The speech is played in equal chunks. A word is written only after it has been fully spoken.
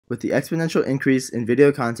With the exponential increase in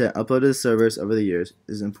video content uploaded to servers over the years,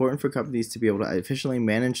 it is important for companies to be able to efficiently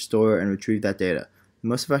manage, store, and retrieve that data. The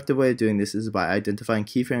most effective way of doing this is by identifying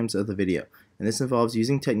keyframes of the video, and this involves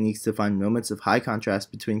using techniques to find moments of high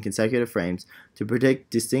contrast between consecutive frames to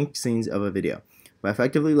predict distinct scenes of a video. By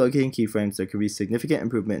effectively locating keyframes, there can be significant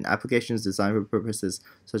improvement in applications designed for purposes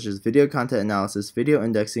such as video content analysis, video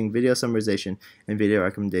indexing, video summarization, and video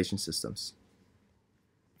recommendation systems.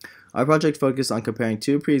 Our project focused on comparing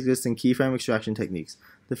two pre-existing keyframe extraction techniques.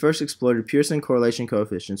 The first exploited Pearson correlation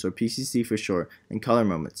coefficients, or PCC for short, and color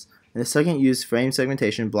moments, and the second used frame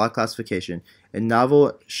segmentation, block classification, and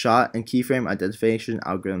novel shot and keyframe identification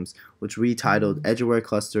algorithms, which we titled edge-aware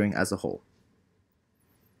clustering as a whole.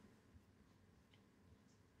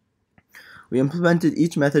 We implemented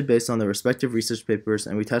each method based on their respective research papers,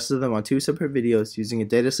 and we tested them on two separate videos using a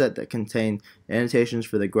dataset that contained annotations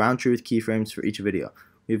for the ground truth keyframes for each video.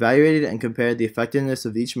 We evaluated and compared the effectiveness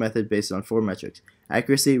of each method based on four metrics: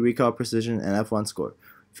 accuracy, recall, precision, and F1 score.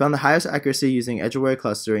 We found the highest accuracy using edge-aware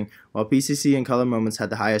clustering, while PCC and color moments had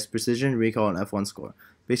the highest precision, recall, and F1 score.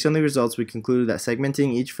 Based on the results, we concluded that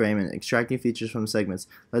segmenting each frame and extracting features from segments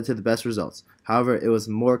led to the best results. However, it was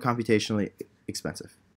more computationally expensive.